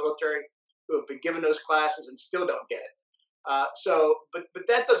people in the military who have been given those classes and still don't get it. But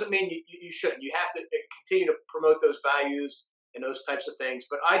that doesn't mean you shouldn't. You have to continue to promote those values and those types of things.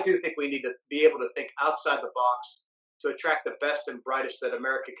 But I do think we need to be able to think outside the box to attract the best and brightest that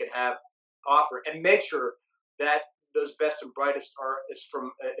America can offer, and make sure that those best and brightest are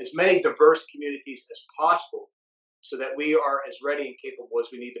from as many diverse communities as possible, so that we are as ready and capable as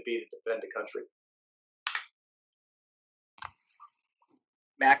we need to be to defend the country.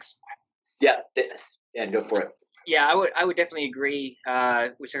 Max? Yeah, go for it. Yeah, I would definitely agree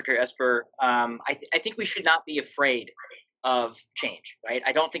with Secretary Esper. I think we should not be afraid of change, right?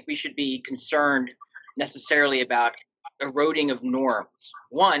 I don't think we should be concerned necessarily about eroding of norms.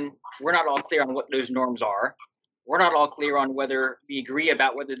 One, we're not all clear on what those norms are. We're not all clear on whether we agree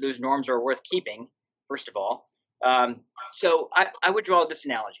about whether those norms are worth keeping, first of all. So I would draw this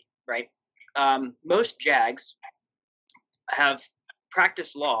analogy, right? Most JAGs have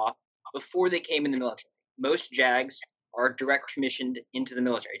practiced law before they came in the military. Most JAGs are direct commissioned into the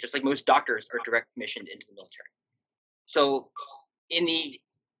military, just like most doctors are direct commissioned into the military. So in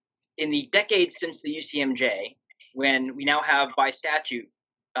the decades since the UCMJ, when we now have by statute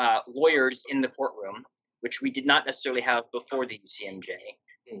lawyers in the courtroom, which we did not necessarily have before the UCMJ,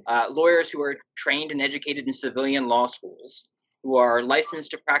 lawyers who are trained and educated in civilian law schools, who are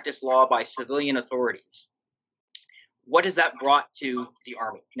licensed to practice law by civilian authorities. What has that brought to the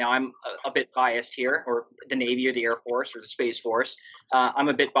Army? Now, I'm a bit biased here, or the Navy or the Air Force or the Space Force. I'm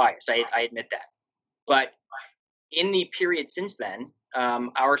a bit biased, I admit that. But in the period since then,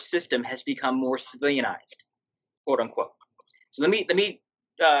 our system has become more civilianized, quote unquote. So let me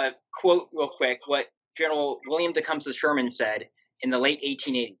quote real quick what General William Tecumseh Sherman said in the late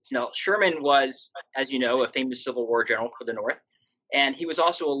 1880s. Now, Sherman was, as you know, a famous Civil War general for the North, and he was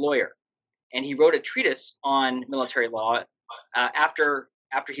also a lawyer. And he wrote a treatise on military law after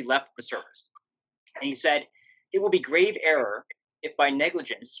he left the service. And he said, "It will be grave error if by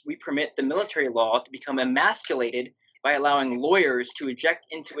negligence we permit the military law to become emasculated by allowing lawyers to inject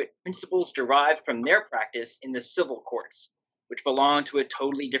into it principles derived from their practice in the civil courts, which belong to a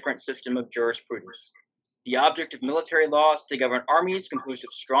totally different system of jurisprudence. The object of military law is to govern armies composed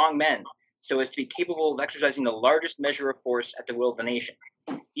of strong men, so as to be capable of exercising the largest measure of force at the will of the nation.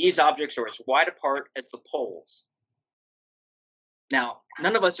 These objects are as wide apart as the poles." Now,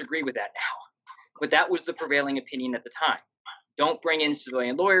 none of us agree with that now, but that was the prevailing opinion at the time. Don't bring in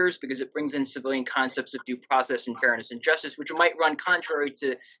civilian lawyers because it brings in civilian concepts of due process and fairness and justice, which might run contrary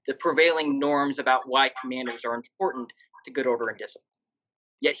to the prevailing norms about why commanders are important to good order and discipline.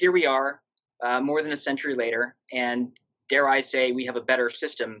 Yet here we are, more than a century later, and dare I say we have a better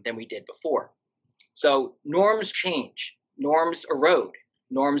system than we did before. So norms change, norms erode,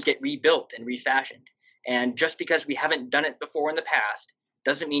 norms get rebuilt and refashioned. And just because we haven't done it before in the past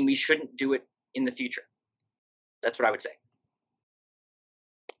doesn't mean we shouldn't do it in the future. That's what I would say.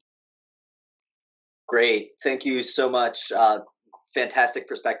 Great. Thank you so much. Fantastic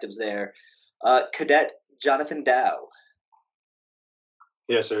perspectives there. Cadet Jonathan Dow.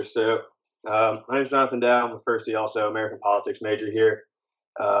 Yes, sir. So my name is Jonathan Dow. I'm a firstie, also American politics major here.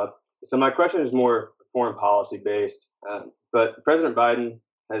 So my question is more foreign policy based. But President Biden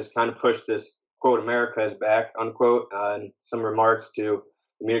has kind of pushed this, quote, "America is back," unquote, in some remarks to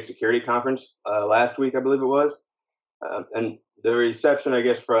the Munich Security Conference last week, I believe it was. And the reception, I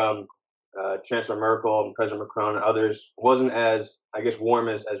guess, from Chancellor Merkel and President Macron and others wasn't as, I guess, warm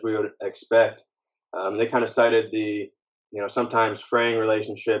as we would expect. They kind of cited the, sometimes fraying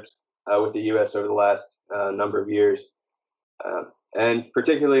relationships with the U.S. over the last number of years. And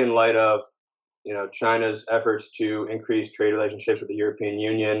particularly in light of, China's efforts to increase trade relationships with the European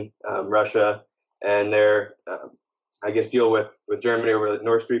Union, Russia, and their, I guess, deal with Germany over the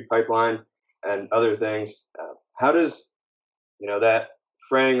Nord Stream pipeline and other things. How does, that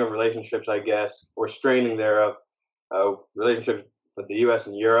fraying of relationships, I guess, or straining thereof, relationships with the U.S.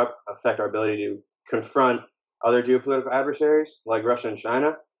 and Europe affect our ability to confront other geopolitical adversaries like Russia and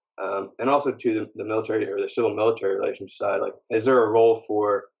China, and also to the military or the civil military relations side? Like, is there a role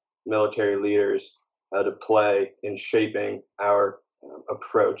for military leaders to play in shaping our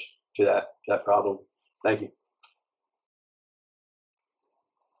approach to that problem? Thank you.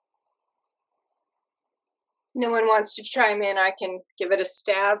 No one wants to chime in. I can give it a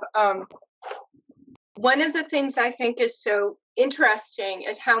stab. One of the things I think is so interesting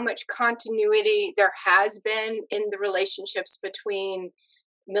is how much continuity there has been in the relationships between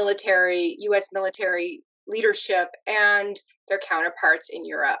U.S. military leadership and their counterparts in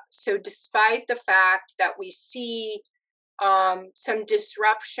Europe. So despite the fact that we see some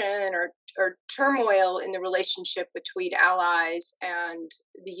disruption or turmoil in the relationship between allies and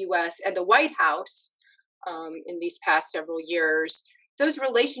the U.S. and the White House in these past several years, those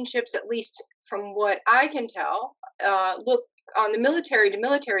relationships, at least from what I can tell, look on the military to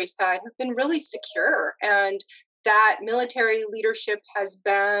military side, have been really secure. And that military leadership has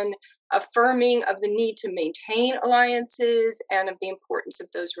been affirming of the need to maintain alliances and of the importance of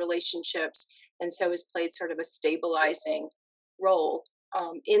those relationships, and so has played sort of a stabilizing role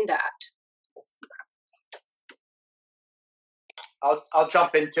in that. I'll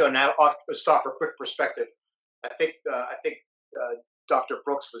jump into and now off start for quick perspective. I think Dr.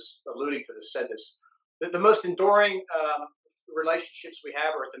 Brooks was alluding to this. Said this: the most enduring relationships we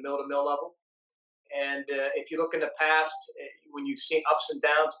have are at the mill-to-mill level. And if you look in the past, when you've seen ups and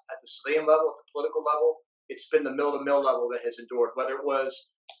downs at the civilian level, at the political level, it's been the mill-to-mill level that has endured. Whether it was,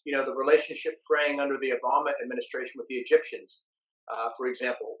 the relationship fraying under the Obama administration with the Egyptians, for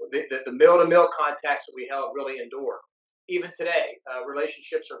example, the mill-to-mill contacts that we held really endure. Even today,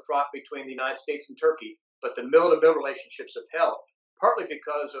 relationships are fraught between the United States and Turkey. but the mill-to-mill relationships have held, partly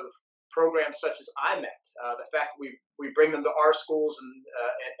because of programs such as IMET, the fact that we bring them to our schools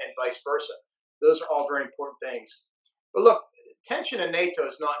and vice versa. Those are all very important things. But look, tension in NATO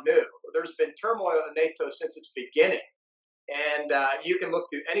is not new. There's been turmoil in NATO since its beginning. And you can look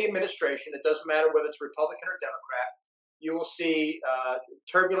through any administration, it doesn't matter whether it's Republican or Democrat, you will see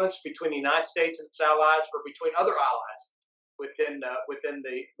turbulence between the United States and its allies or between other allies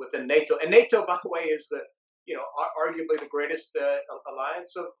within NATO. And NATO, by the way, is arguably the greatest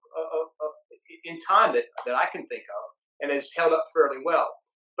alliance of in time that I can think of, and has held up fairly well.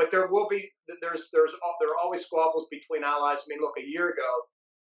 But there are always squabbles between allies. I mean, look, a year ago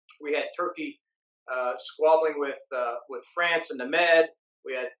we had Turkey squabbling with France and the MAJ.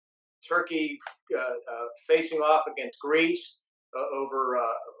 We had Turkey facing off against Greece over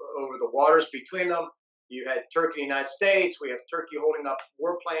the waters between them. You had Turkey and the United States. We have Turkey holding up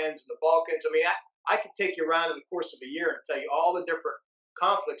war plans in the Balkans. I mean, I could take you around in the course of a year and tell you all the different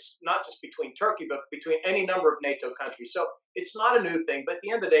conflicts, not just between Turkey, but between any number of NATO countries. So it's not a new thing, but at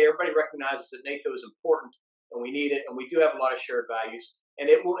the end of the day, everybody recognizes that NATO is important and we need it, and we do have a lot of shared values, and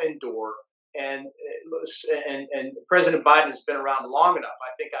it will endure. And President Biden has been around long enough.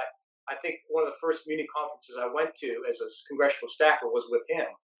 I think one of the first Munich conferences I went to as a congressional staffer was with him.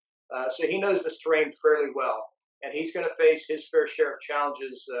 So he knows this terrain fairly well, and he's going to face his fair share of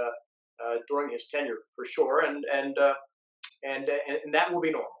challenges during his tenure for sure, and that will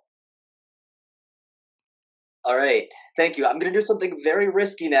be normal. All right, thank you. I'm going to do something very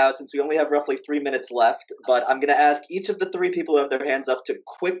risky now since we only have roughly 3 minutes left, but I'm going to ask each of the 3 people who have their hands up to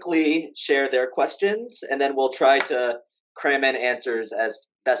quickly share their questions, and then we'll try to cram in answers as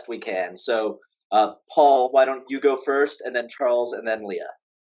best we can. So, Paul, why don't you go first, and then Charles, and then Leah.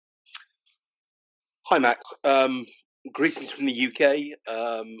 Hi, Max. Greetings from the UK.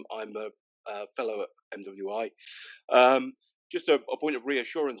 I'm a fellow at MWI. Just a point of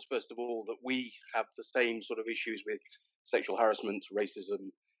reassurance, first of all, that we have the same sort of issues with sexual harassment,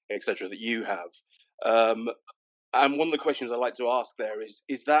 racism, etc., that you have. And one of the questions I like to ask there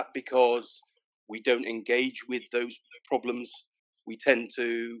is that because we don't engage with those problems, we tend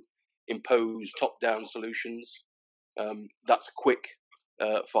to impose top-down solutions? That's a quick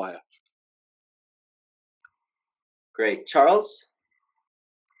fire. Great. Charles?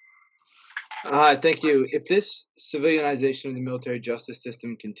 Thank you. If this civilianization of the military justice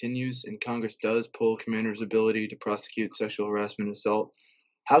system continues and Congress does pull commanders' ability to prosecute sexual harassment and assault,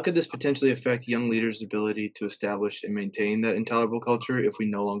 how could this potentially affect young leaders' ability to establish and maintain that intolerable culture if we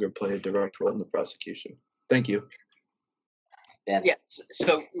no longer play a direct role in the prosecution? Thank you. Dan. Yeah,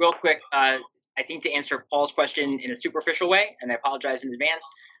 so real quick, I think to answer Paul's question in a superficial way, and I apologize in advance,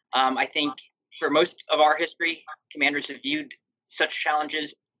 I think for most of our history, commanders have viewed such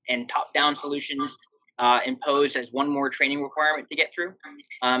challenges and top-down solutions imposed as one more training requirement to get through,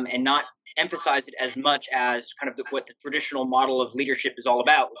 and not emphasize it as much as kind of what the traditional model of leadership is all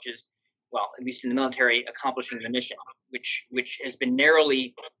about, which is, well, at least in the military, accomplishing the mission, which has been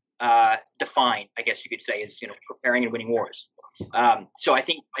narrowly defined, I guess you could say, as preparing and winning wars. So I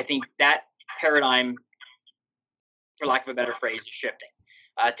think that paradigm, for lack of a better phrase, is shifting.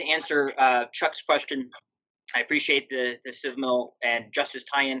 To answer Chuck's question, I appreciate the civil and justice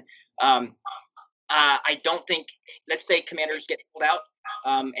tie-in. I don't think, let's say commanders get pulled out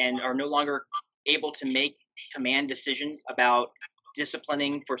and are no longer able to make command decisions about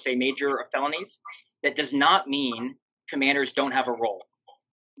disciplining for, say, major felonies. That does not mean commanders don't have a role.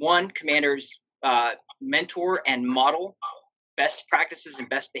 One, commanders mentor and model best practices and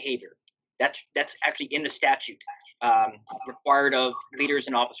best behavior. That's actually in the statute, required of leaders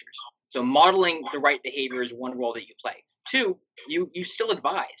and officers. So modeling the right behavior is one role that you play. Two, you still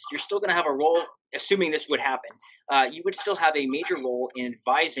advise. You're still going to have a role, assuming this would happen. You would still have a major role in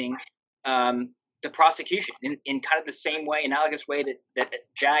advising the prosecution in kind of the same way, analogous way that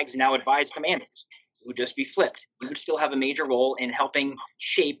JAGs now advise commanders. It would just be flipped. You would still have a major role in helping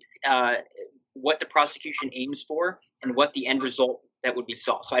shape what the prosecution aims for and what the end result that would be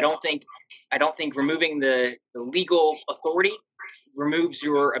sought. So I don't think removing the legal authority removes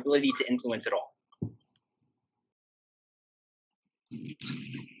your ability to influence at all.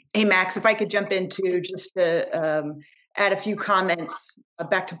 Hey, Max, if I could jump into just to add a few comments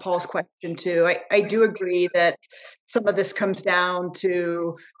back to Paul's question too. I do agree that some of this comes down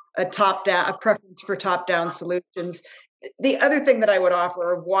to a preference for top-down solutions. The other thing that I would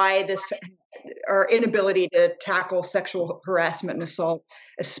offer, why our inability to tackle sexual harassment and assault,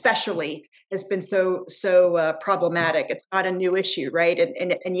 especially, has been so problematic. It's not a new issue, right?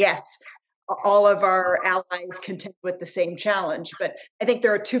 And yes, all of our allies contend with the same challenge. But I think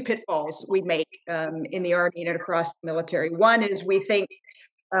there are two pitfalls we make in the Army and across the military. One is we think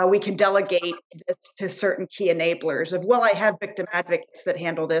we can delegate this to certain key enablers of, well, I have victim advocates that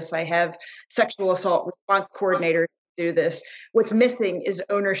handle this. I have sexual assault response coordinators to do this. What's missing is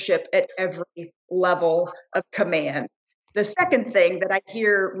ownership at every level of command. The second thing that I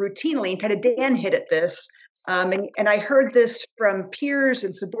hear routinely, and kind of Dan hit at this, and I heard this from peers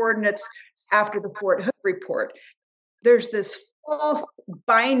and subordinates after the Fort Hood report, there's this false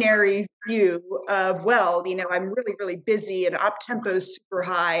binary view of, well, I'm really, really busy and op tempo is super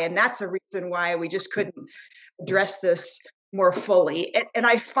high, and that's a reason why we just couldn't address this more fully. And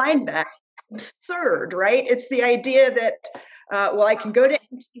I find that absurd, right? It's the idea that, well, I can go to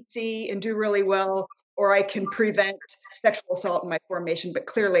MTC and do really well, or I can prevent sexual assault in my formation, but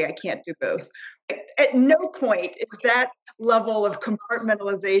clearly I can't do both. At no point is that level of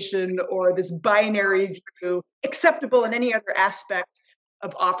compartmentalization or this binary view acceptable in any other aspect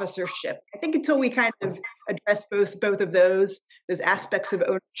of officership. I think until we kind of address both of those aspects of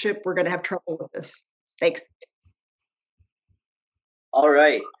ownership, we're going to have trouble with this. Thanks. All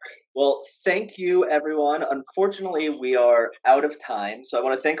right. Well, thank you, everyone. Unfortunately, we are out of time. So I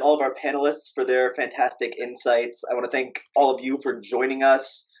want to thank all of our panelists for their fantastic insights. I want to thank all of you for joining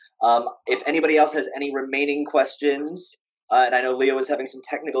us. If anybody else has any remaining questions, and I know Leo is having some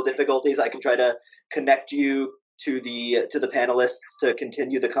technical difficulties, I can try to connect you to the panelists to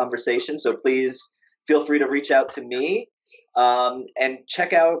continue the conversation. So please feel free to reach out to me, and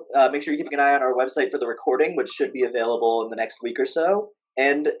check out, make sure you're keeping an eye on our website for the recording, which should be available in the next week or so.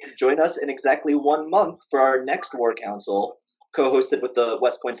 And join us in exactly 1 month for our next War Council, co-hosted with the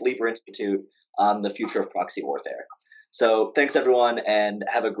West Point's Lieber Institute on the future of proxy warfare. So thanks, everyone, and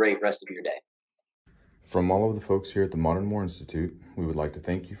have a great rest of your day. From all of the folks here at the Modern War Institute, we would like to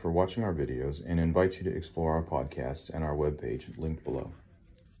thank you for watching our videos and invite you to explore our podcasts and our webpage linked below.